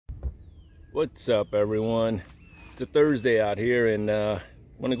What's up, everyone? It's a Thursday out here, and I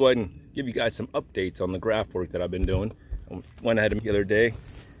want to go ahead and give you guys some updates on the graft work that I've been doing. I went ahead the other day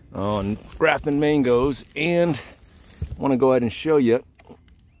on grafting mangoes, and I want to go ahead and show you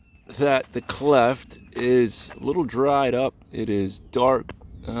that the cleft is a little dried up. It is dark,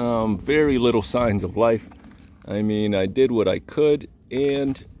 very little signs of life. I mean, I did what I could,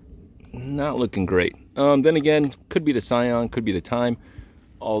 and not looking great. Then again, could be the scion, could be the time.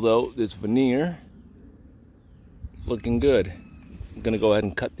 Although this veneer looking good. I'm gonna go ahead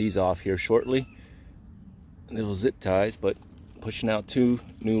and cut these off here shortly. Little zip ties, but pushing out two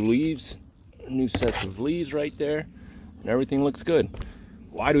new leaves, new sets of leaves right there, and everything looks good.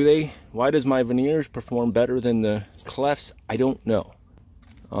 Why does my veneers perform better than the clefts? I don't know.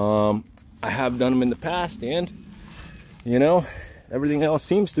 I have done them in the past, and you know, everything else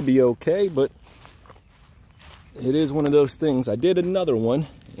seems to be okay, but it is one of those things. I did another one,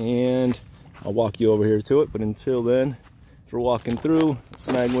 and I'll walk you over here to it, but until then, if you're walking through,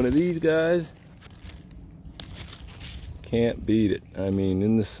 snag one of these guys. Can't beat it. I mean,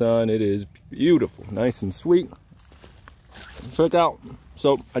 in the sun, it is beautiful, nice and sweet. Check out.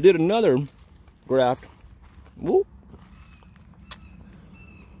 So I did another graft. Whoop.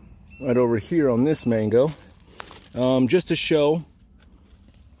 Right over here on this mango, just to show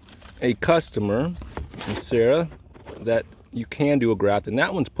a customer, Sarah, that you can do a graft, and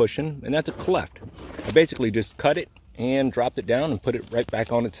that one's pushing, and that's a cleft. I basically just cut it and dropped it down and put it right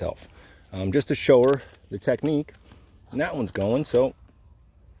back on itself, just to show her the technique. And that one's going. So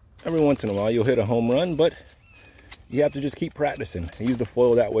every once in a while you'll hit a home run, but you have to just keep practicing. I use the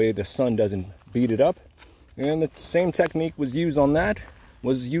foil that way the sun doesn't beat it up, and the same technique was used on that,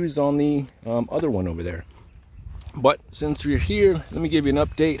 was used on the other one over there. But since you're here, let me give you an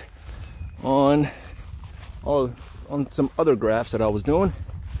update on some other grafts that I was doing.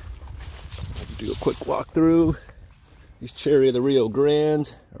 I'll do a quick walkthrough. These Cherry of the Rio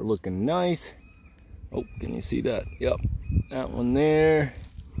Grandes are looking nice. Oh, can you see that? Yep, that one there.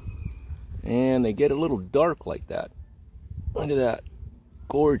 And they get a little dark like that. Look at that,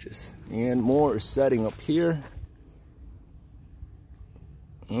 gorgeous. And more is setting up here.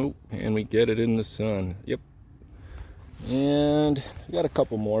 Oh, and we get it in the sun. Yep. And we got a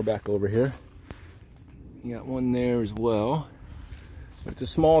couple more back over here. You got one there as well. But it's a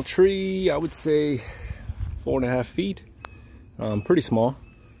small tree, I would say 4.5 feet. Pretty small,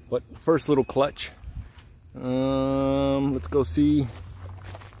 but first little clutch. Let's go see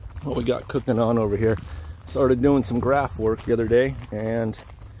what we got cooking on over here. Started doing some graft work the other day, and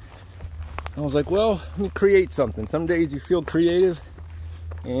I was like, well, let me create something. Some days you feel creative,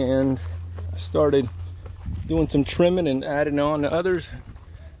 and I started doing some trimming and adding on to others.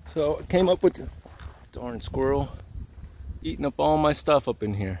 So I came up with, darn squirrel, eating up all my stuff up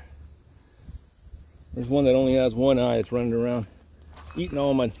in here. There's one that only has one eye. It's running around, eating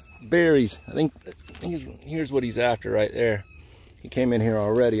all my berries. I think here's what he's after right there. He came in here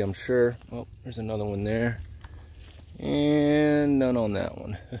already, I'm sure. Oh, there's another one there. And none on that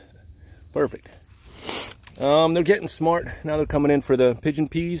one. Perfect. They're getting smart. Now they're coming in for the pigeon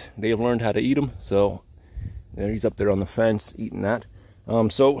peas. They have learned how to eat them. So there he's up there on the fence eating that.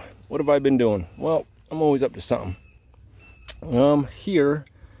 So what have I been doing? Well, I'm always up to something. Here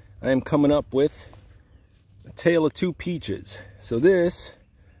I am coming up with a tale of two peaches. So this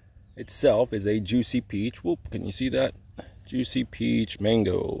itself is a juicy peach. Whoop, can you see that? Juicy peach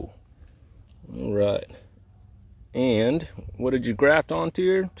mango. All right. And what did you graft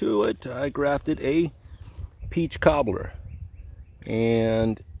onto it? I grafted a peach cobbler.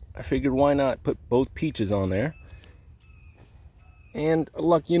 And I figured, why not put both peaches on there? And a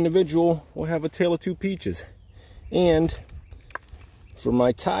lucky individual will have a tale of two peaches. And for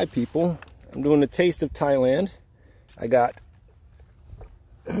my Thai people, I'm doing a taste of Thailand. I got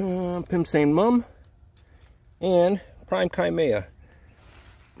Pim Sain Mum and Prime Kaimea.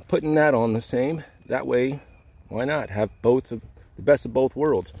 Putting that on the same. That way, why not have both of the best of both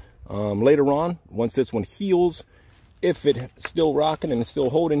worlds? Later on, once this one heals, if it's still rocking and it's still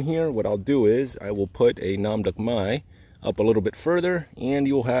holding here, what I'll do is I will put a Nam Duc Mai up a little bit further, and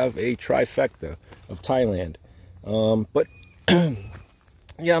you'll have a trifecta of Thailand. But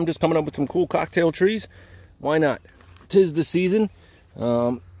yeah, I'm just coming up with some cool cocktail trees. Why not? 'Tis the season.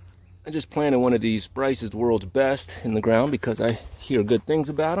 I just planted one of these Bryce's World's Best in the ground because I hear good things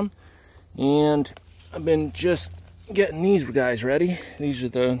about them. And I've been just getting these guys ready. These are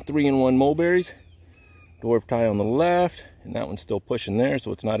the 3-in-1 mulberries. Dwarf Thai on the left, and that one's still pushing there,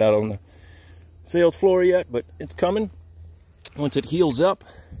 so it's not out on the sales floor yet, but it's coming. Once it heals up,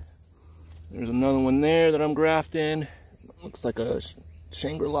 there's another one there that I'm grafting. Looks like a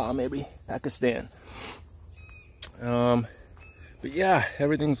Shangri-La, maybe Pakistan. But yeah,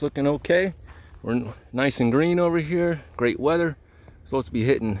 everything's looking okay. We're nice and green over here. Great weather. Supposed to be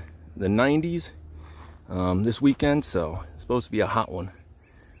hitting the 90s this weekend, so it's supposed to be a hot one.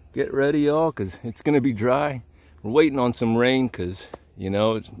 Get ready, y'all, because it's going to be dry. We're waiting on some rain because, you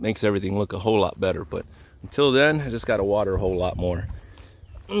know, it makes everything look a whole lot better. But until then, I just got to water a whole lot more.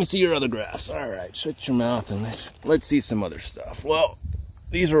 Let me see your other grafts. All right, shut your mouth and let's see some other stuff. Well,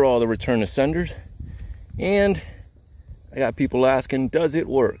 these are all the return ascenders. And I got people asking, does it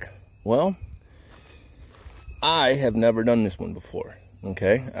work? Well, I have never done this one before,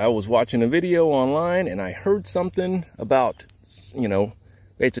 okay? I was watching a video online and I heard something about, you know,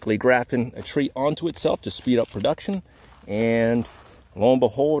 basically grafting a tree onto itself to speed up production. And lo and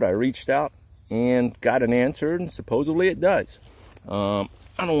behold, I reached out and got an answer, and supposedly it does. I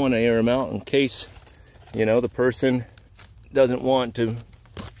don't want to air them out in case, you know, the person doesn't want to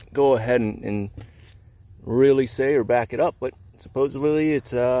go ahead and really say or back it up, but supposedly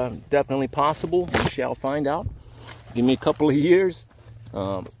it's definitely possible. We shall find out. Give me a couple of years.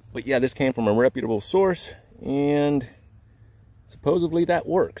 But yeah, this came from a reputable source, and supposedly that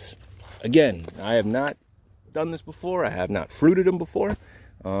works. Again, I have not done this before. I have not fruited them before,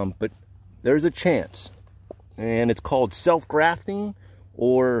 but there's a chance. And it's called self-grafting,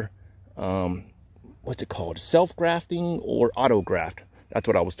 or what's it called? Self-grafting or auto-graft. That's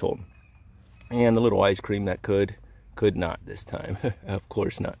what I was told. And the little ice cream that could not this time. Of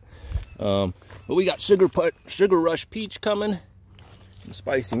course not. But we got Sugar Rush Peach coming. Some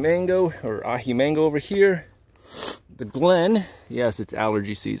spicy mango, or ahi mango over here. The Glen, yes, it's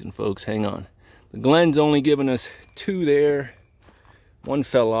allergy season, folks. Hang on. The Glen's only giving us 2 there. One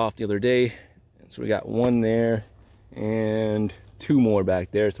fell off the other day. So we got 1 there and 2 more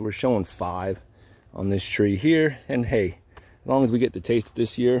back there. So we're showing 5 on this tree here. And hey, as long as we get to taste it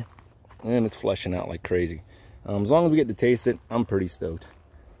this year, and it's fleshing out like crazy. As long as we get to taste it, I'm pretty stoked.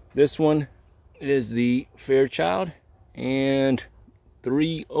 This one is the Fairchild, and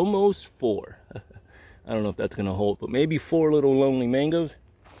 3, almost 4. I don't know if that's gonna hold, but maybe 4 little lonely mangoes.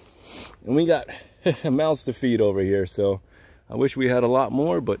 And we got mouths to feed over here, so I wish we had a lot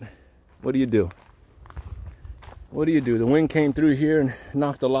more, but what do you do? What do you do? The wind came through here and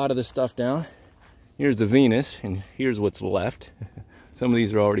knocked a lot of the stuff down. Here's the Venus, and here's what's left. Some of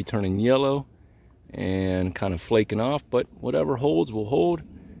these are already turning yellow and kind of flaking off, but whatever holds will hold.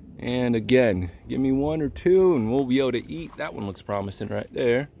 And again, give me 1 or 2 and we'll be able to eat. That one looks promising right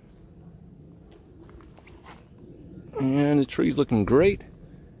there. And the tree's looking great,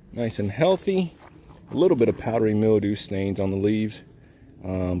 nice and healthy. A little bit of powdery mildew stains on the leaves,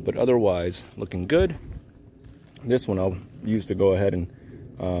 but otherwise looking good. This one I'll use to go ahead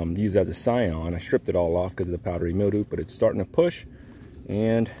and use as a scion. I stripped it all off because of the powdery mildew, but it's starting to push,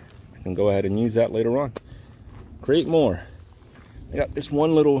 and I can go ahead and use that later on. Create more. I got this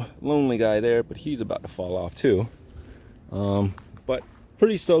one little lonely guy there, but he's about to fall off too. But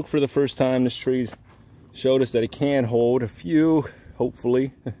pretty stoked for the first time. This tree's showed us that it can hold a few,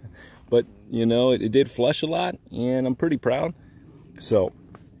 hopefully. But you know, it did flush a lot, and I'm pretty proud. So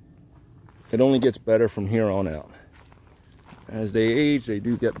it only gets better from here on out. As they age, they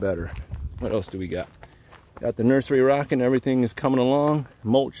do get better. What else do we got? Got the nursery rocking. Everything is coming along,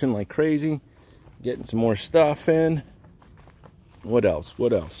 mulching like crazy, getting some more stuff in. What else?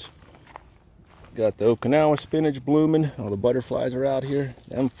 What else? Got the Okinawa spinach blooming. All the butterflies are out here.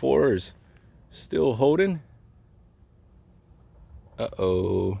 M4 is still holding.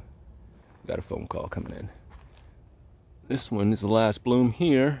 Uh-oh. Got a phone call coming in. This one is the last bloom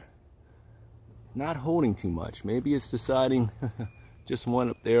here. Not holding too much. Maybe it's deciding, just one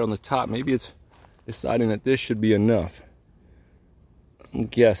up there on the top, maybe it's deciding that this should be enough. I'm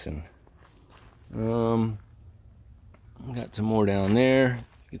guessing. Got some more down there.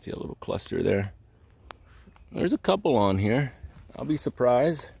 You can see a little cluster there. There's a couple on here. I'll be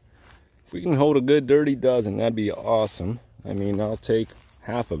surprised. If we can hold a good dirty dozen, that'd be awesome. I mean, I'll take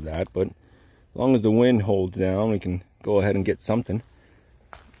half of that, but as long as the wind holds down, we can go ahead and get something.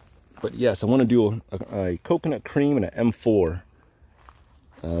 But yes, I want to do a coconut cream and an M4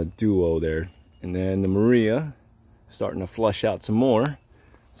 duo there. And then the Maria starting to flush out some more.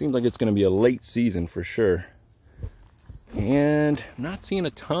 Seems like it's going to be a late season for sure. And I'm not seeing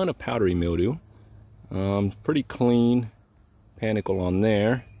a ton of powdery mildew. Pretty clean panicle on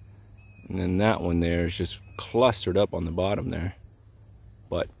there. And then that one there is just clustered up on the bottom there.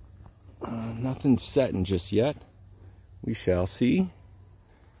 But nothing's setting just yet. We shall see.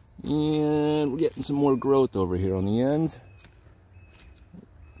 And we're getting some more growth over here on the ends.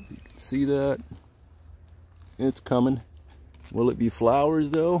 You can see that. It's coming. Will it be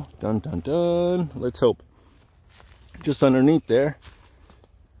flowers though? Dun dun dun. Let's hope. Just underneath there,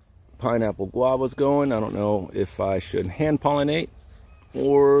 pineapple guava's going. I don't know if I should hand pollinate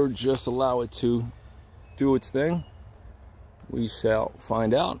or just allow it to do its thing. We shall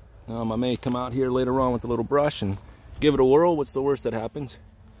find out. I may come out here later on with a little brush and give it a whirl. What's the worst that happens?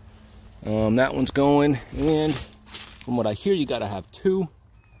 That one's going, and from what I hear, you gotta have two.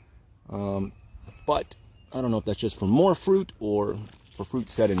 But I don't know if that's just for more fruit or for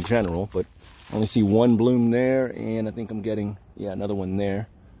fruit set in general, but I only see one bloom there, and I think I'm getting, yeah, another one there.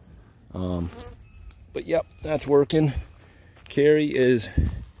 But yep, that's working. Carrie is,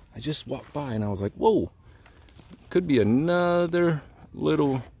 I just walked by and I was like, whoa, could be another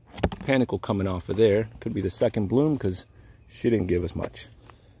little panicle coming off of there. Could be the second bloom because she didn't give us much.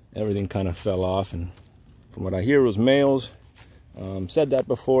 Everything kind of fell off, and from what I hear, it was males. Said that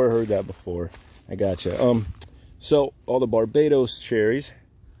before, heard that before. I gotcha. So all the Barbados cherries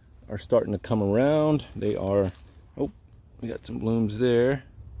are starting to come around. They are, oh, we got some blooms there.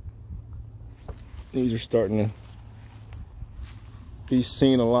 These are starting to be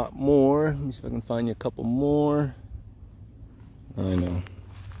seen a lot more. Let me see if I can find you a couple more. I know.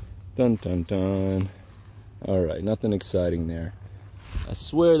 Dun dun dun. All right, nothing exciting there. I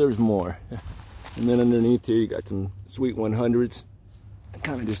swear there's more. And then underneath here, you got some sweet 100s. I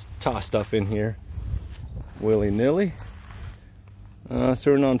kind of just toss stuff in here willy-nilly.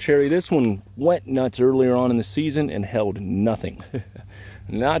 Suriname cherry. This one went nuts earlier on in the season and held nothing.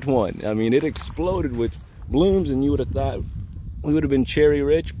 Not one. I mean, it exploded with blooms, and you would have thought we would have been cherry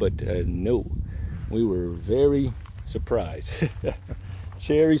rich, but no. We were very surprised.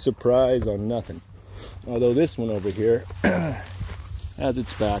 Cherry surprise on nothing. Although this one over here has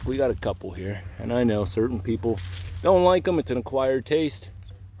its back. We got a couple here, and I know certain people don't like them. It's an acquired taste.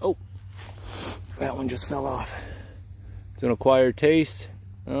 Oh, that one just fell off. It's an acquired taste,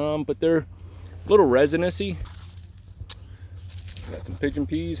 but they're a little resinous-y. Got some pigeon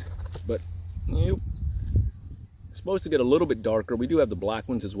peas, but yep. It's supposed to get a little bit darker. We do have the black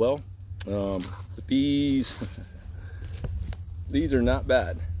ones as well, but these these are not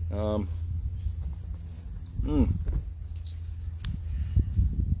bad.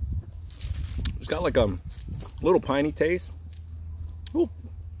 It's got like a little piney taste. Ooh.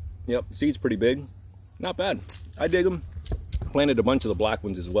 Yep, seed's pretty big. Not bad. I dig them. Planted a bunch of the black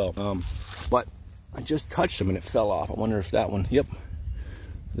ones as well. But I just touched them and it fell off. I wonder if that one, yep.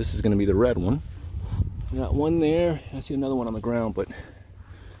 This is gonna be the red one. Got one there. I see another one on the ground, but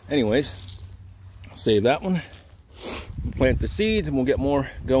anyways, I'll save that one. Plant the seeds and we'll get more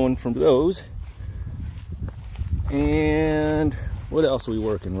going from those. And what else are we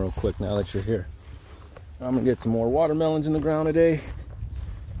working real quick now that you're here? I'm gonna get some more watermelons in the ground today.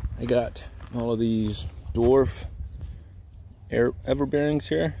 I got all of these dwarf everbearings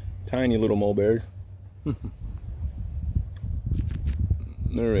here. Tiny little mulberries.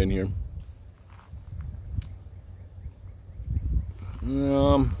 They're in here.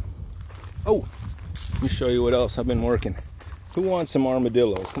 Oh, let me show you what else I've been working. Who wants some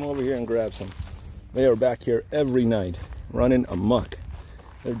armadillos? Come over here and grab some. They are back here every night, running amok.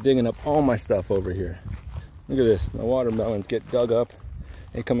 They're digging up all my stuff over here. Look at this. My watermelons get dug up.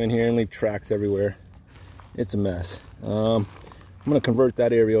 They come in here and leave tracks everywhere. It's a mess. I'm gonna convert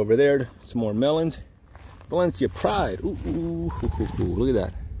that area over there to some more melons. Valencia Pride. Ooh, ooh, ooh, ooh, look at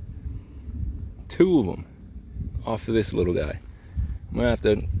that. 2 of them off of this little guy. I'm gonna have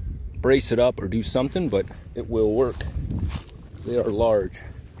to brace it up or do something, but it will work. They are large.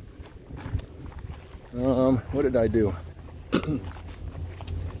 What did I do? I've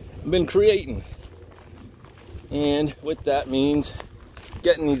been creating, and what that means,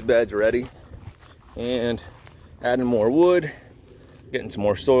 getting these beds ready and adding more wood, getting some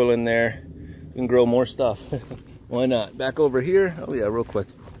more soil in there. We can grow more stuff. Why not? Back over here. Oh yeah, real quick.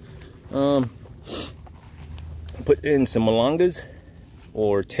 Put in some malangas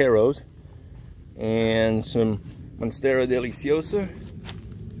or taros and some Monstera Deliciosa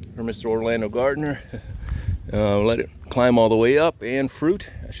for Mr. Orlando Gardner. Let it climb all the way up, and fruit.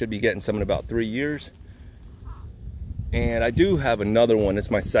 I should be getting some in about 3 years. And I do have another one.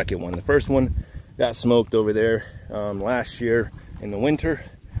 It's my second one. The first one got smoked over there last year in the winter,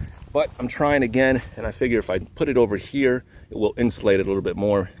 but I'm trying again, and I figure if I put it over here, it will insulate it a little bit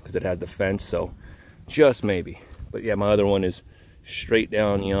more because it has the fence, so just maybe. But yeah, my other one is straight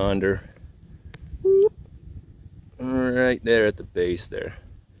down yonder. Whoop. Right there at the base there.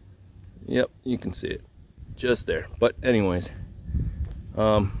 Yep, you can see it. Just there. But anyways,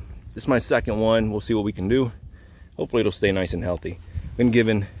 this is my second one. We'll see what we can do. Hopefully it'll stay nice and healthy. Been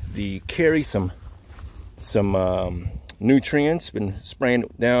giving the Carrie some nutrients. Been spraying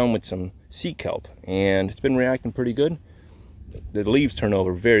it down with some sea kelp, and it's been reacting pretty good. The leaves turn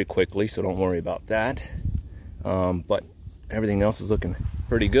over very quickly, so don't worry about that. But everything else is looking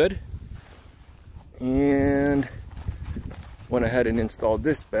pretty good. And went ahead and installed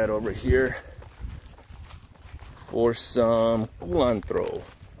this bed over here for some culantro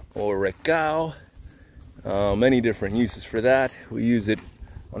or recao. Many different uses for that. We use it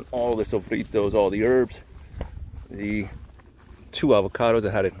on all the sofritos, all the herbs. The 2 avocados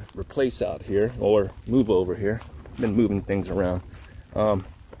I had to replace out here or move over here. Been moving things around.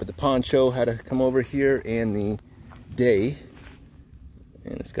 But the poncho had to come over here, and the day,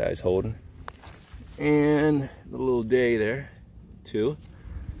 and this guy's holding, and the little day there too.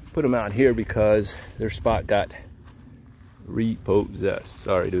 Put them out here because their spot got repossessed.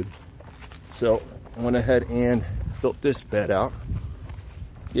 Sorry, dude. So I went ahead and built this bed out,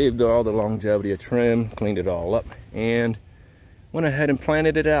 gave all the longevity a trim, cleaned it all up, and went ahead and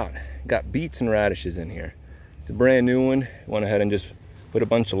planted it out. Got beets and radishes in here. It's a brand new one. Went ahead and just put a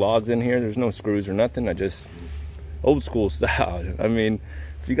bunch of logs in here. There's no screws or nothing. I just, old school style. I mean,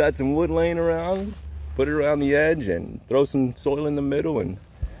 if you got some wood laying around, put it around the edge and throw some soil in the middle and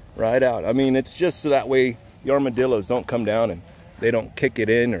ride out. I mean, it's just so that way the armadillos don't come down and they don't kick it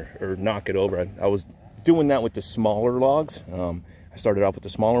in or knock it over. I was doing that with the smaller logs. I started off with the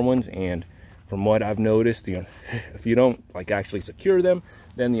smaller ones, and from what I've noticed, you know, if you don't like actually secure them,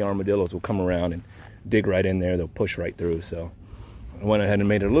 then the armadillos will come around and dig right in there. They'll push right through. So I went ahead and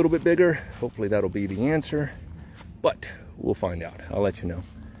made it a little bit bigger. Hopefully that'll be the answer, but we'll find out. I'll let you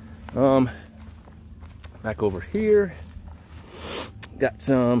know. Back over here, got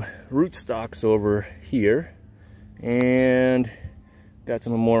some rootstocks over here, and got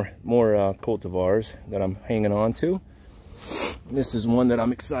some more cultivars that I'm hanging on to. This is one that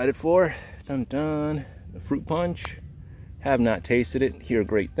I'm excited for. Dun dun, the fruit punch. Have not tasted it. Hear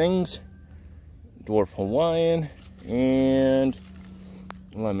great things. Dwarf Hawaiian and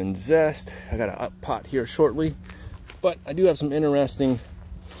lemon zest. I got a pot here shortly, but I do have some interesting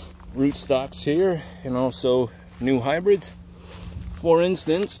rootstocks here, and also new hybrids. For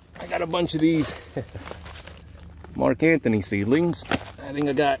instance, I got a bunch of these Mark Anthony seedlings. I think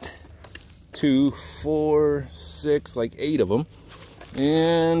I got 2, 4, 6, like 8 of them.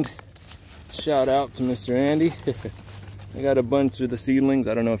 And shout out to Mr. Andy. I got a bunch of the seedlings.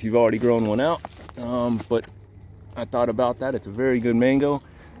 I don't know if you've already grown one out, but I thought about that. It's a very good mango,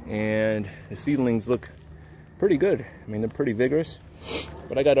 and the seedlings look pretty good. I mean, they're pretty vigorous.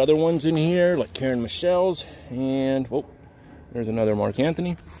 But I got other ones in here, like Karen Michelle's, and oh, there's another Mark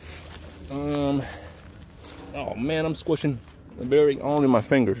Anthony. Oh man, I'm squishing the berry all in my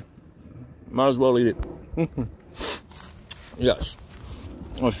fingers. Might as well eat it. Yes.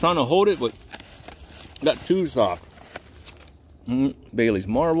 I was trying to hold it, but got too soft. Bailey's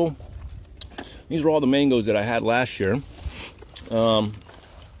Marvel. These are all the mangoes that I had last year. And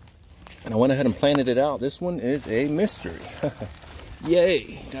I went ahead and planted it out. This one is a mystery.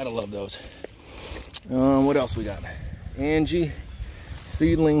 Yay, gotta love those. What else we got? Angie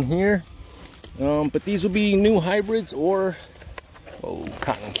seedling here. But these will be new hybrids or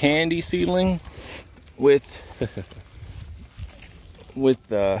cotton candy seedling with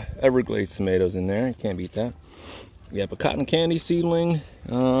Everglades tomatoes in there. You can't beat that. Yeah, but cotton candy seedling.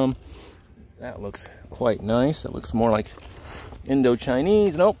 That looks quite nice. That looks more like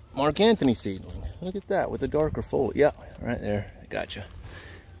Indo-Chinese. Nope, Mark Anthony seedling. Look at that with the darker foliage. Yeah, right there. Gotcha.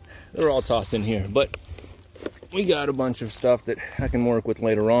 They're all tossed in here, but we got a bunch of stuff that I can work with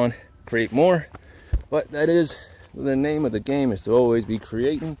later on, create more. But that is the name of the game, is to always be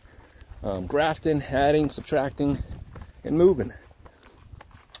creating, grafting, adding, subtracting, and moving.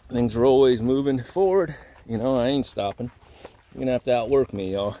 Things are always moving forward. You know, I ain't stopping. You're gonna have to outwork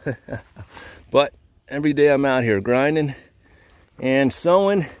me, y'all. But every day I'm out here grinding and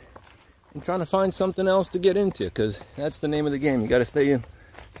sowing and trying to find something else to get into, because that's the name of the game. You got to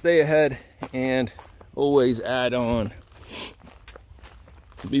stay ahead and always add on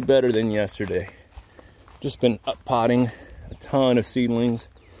to be better than yesterday. Just been up potting a ton of seedlings,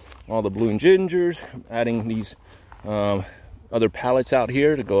 all the blue and gingers, adding these other pallets out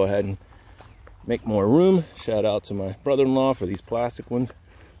here to go ahead and make more room. Shout out to my brother-in-law for these plastic ones.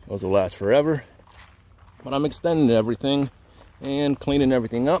 Those will last forever. But I'm extending everything and cleaning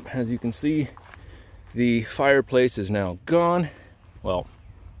everything up. As you can see, the fireplace is now gone. Well,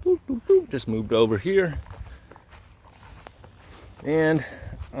 just moved over here. And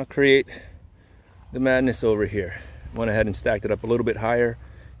I'll create the madness over here. Went ahead and stacked it up a little bit higher.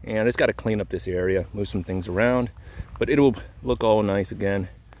 And I just got to clean up this area, move some things around. But it will look all nice again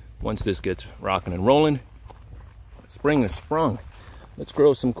once this gets rocking and rolling. Spring has sprung. Let's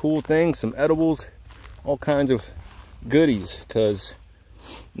grow some cool things, some edibles, all kinds of goodies, because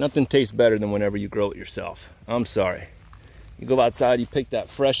nothing tastes better than whenever you grow it yourself. I'm sorry. You go outside, you pick that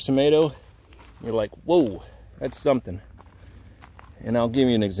fresh tomato, you're like, whoa, that's something. And I'll give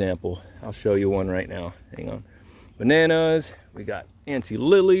you an example. I'll show you one right now. Hang on. Bananas, we got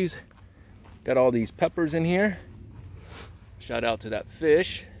anti-lilies, got all these peppers in here. Shout out to that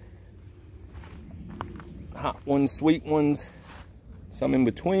fish. Hot ones, sweet ones, some in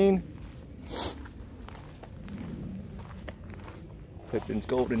between. Pippin's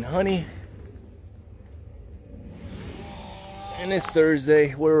Golden Honey. And it's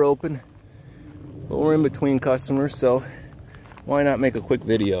Thursday, we're open, but we're in between customers, so why not make a quick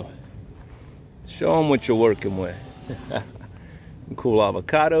video? Show them what you're working with. Some cool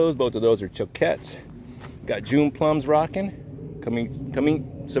avocados, both of those are choquettes. Got June plums rocking. Come eat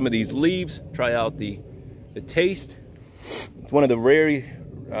some of these leaves, try out the taste. It's one of the rare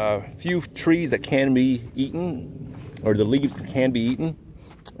few trees that can be eaten, or the leaves can be eaten.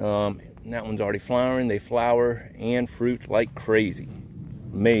 And that one's already flowering. They flower and fruit like crazy.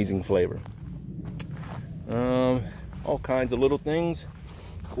 Amazing flavor. All kinds of little things.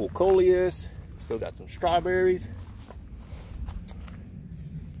 Cool coleus. Still got some strawberries.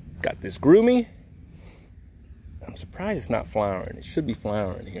 Got this groomy. I'm surprised it's not flowering. It should be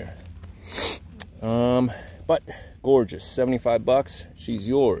flowering here. But gorgeous. 75 bucks. She's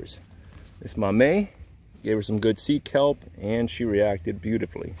yours. This is my May. Gave her some good sea kelp and she reacted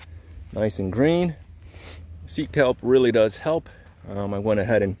beautifully. Nice and green. Sea kelp really does help. I went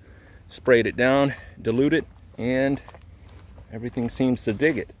ahead and sprayed it down, dilute it, and everything seems to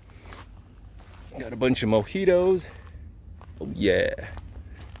dig it. Got a bunch of mojitos. Oh yeah.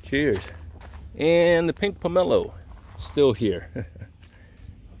 Cheers. And the pink pomelo, still here.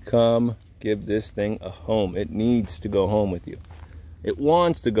 Come give this thing a home. It needs to go home with you. It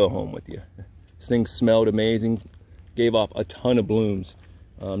wants to go home with you. This thing smelled amazing. Gave off a ton of blooms.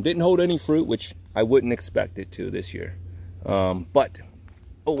 Didn't hold any fruit, which I wouldn't expect it to this year. But,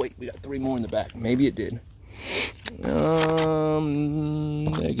 oh wait, we got 3 more in the back. Maybe it did.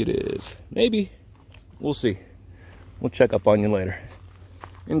 Negative. Maybe. We'll see. We'll check up on you later.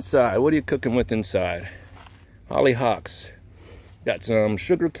 Inside, what are you cooking with inside? Hollyhocks. Got some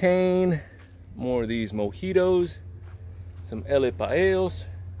sugar cane. More of these mojitos. Some elepaeos.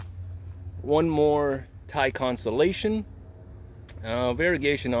 One more Thai Constellation.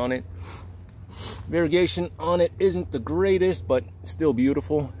 Variegation on it. Variegation on it isn't the greatest, but still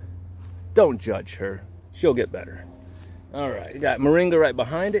beautiful. Don't judge her. She'll get better. Alright, got moringa right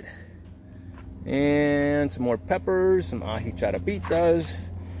behind it. And some more peppers, some ají charapitas,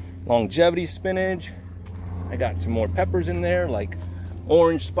 longevity spinach. I got some more peppers in there, like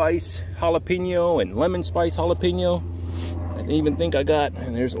orange spice jalapeno and lemon spice jalapeno. I even think I got,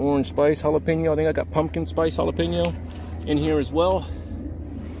 and there's orange spice jalapeno. I think I got pumpkin spice jalapeno in here as well.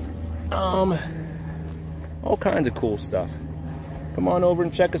 All kinds of cool stuff. Come on over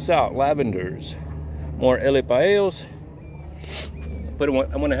and check us out. Lavenders, more elepaeos. I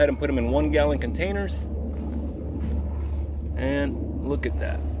went ahead and put them in 1-gallon containers. And look at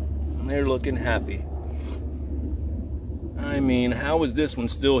that. They're looking happy. I mean, how is this one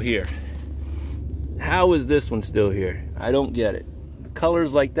still here? How is this one still here? I don't get it. The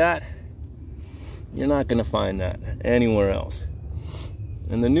colors like that, you're not gonna find that anywhere else.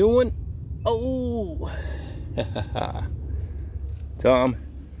 And the new one, oh, Tom,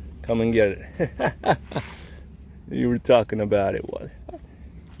 come and get it. You were talking about it. What?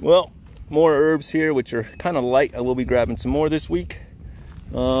 Well, more herbs here, which are kind of light. I will be grabbing some more this week.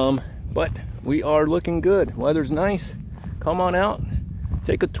 But we are looking good. Weather's nice. Come on out,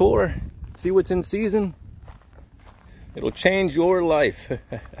 take a tour, see what's in season. It'll change your life.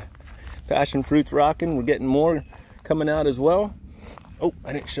 Passion fruit's rocking. We're getting more coming out as well. Oh,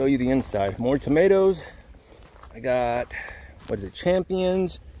 I didn't show you the inside. More tomatoes. I got, what is it,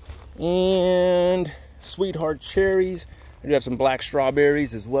 champions and sweetheart cherries. I do have some black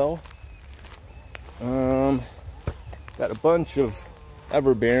strawberries as well. Got a bunch of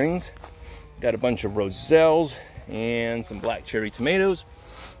everbearings. Got a bunch of roselles and some black cherry tomatoes.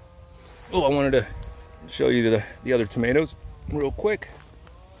 Oh, I wanted to show you the other tomatoes real quick.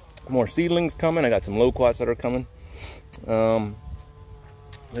 More seedlings coming. I got some loquats that are coming.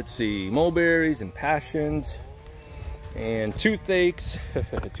 Let's see, mulberries and passions and toothaches.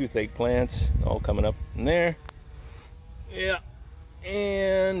 Toothache plants all coming up in there. Yeah,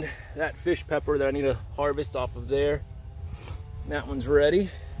 and that fish pepper that I need to harvest off of there. That one's ready.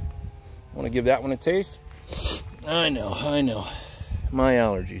 I want to give that one a taste. I know, my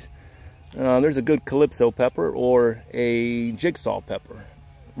allergies. There's a good calypso pepper or a jigsaw pepper.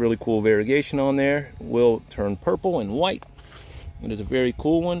 Really cool variegation on there. Will turn purple and white. It is a very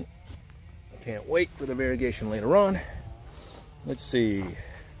cool one. Can't wait for the variegation later on. Let's see.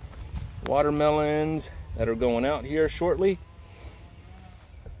 Watermelons that are going out here shortly.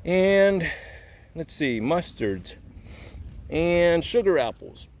 And let's see, mustards and sugar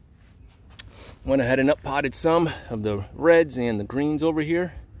apples. Went ahead and up potted some of the reds and the greens over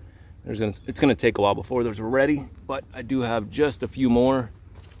here. It's gonna take a while before those are ready, but I do have just a few more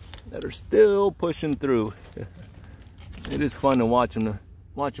that are still pushing through. It is fun to watch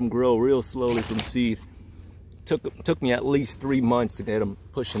them grow real slowly from seed. Took me at least 3 months to get them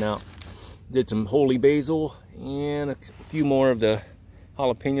pushing out. Did some holy basil and a few more of the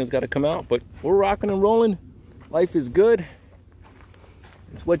jalapenos got to come out, but we're rocking and rolling. Life is good.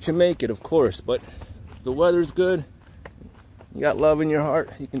 It's what you make it, of course, but if the weather's good, you got love in your heart,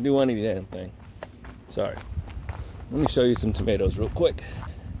 you can do any damn thing. Sorry. Let me show you some tomatoes real quick.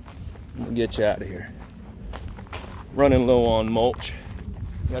 We'll get you out of here. Running low on mulch.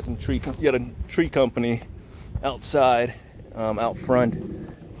 Got a tree company outside, out front,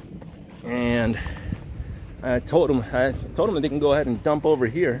 and I told them that they can go ahead and dump over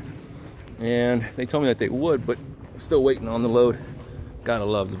here, and they told me that they would, but I'm still waiting on the load. Gotta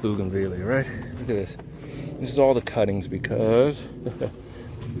love the bougainvillea, right? Look at this. This is all the cuttings because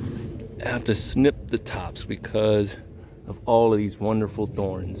I have to snip the tops because of all of these wonderful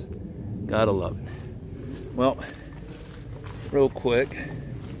thorns. Gotta love it. Well, real quick.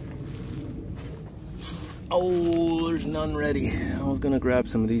 Oh, there's none ready. I was gonna grab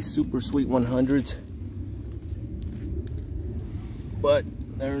some of these super sweet 100s, but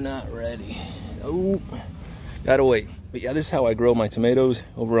they're not ready. Oh, gotta wait. But yeah, this is how I grow my tomatoes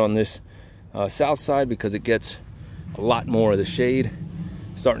over on this south side because it gets a lot more of the shade.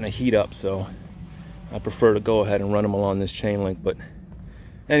 It's starting to heat up, so I prefer to go ahead and run them along this chain link. But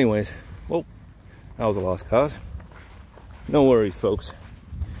anyways, well, that was a lost cause. No worries, folks.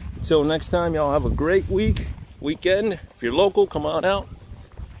 Until next time, y'all have a great weekend. If you're local, come on out.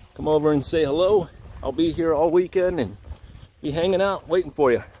 Come over and say hello. I'll be here all weekend and be hanging out, waiting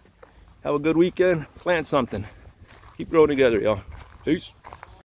for you. Have a good weekend. Plant something. Keep growing together, y'all. Peace.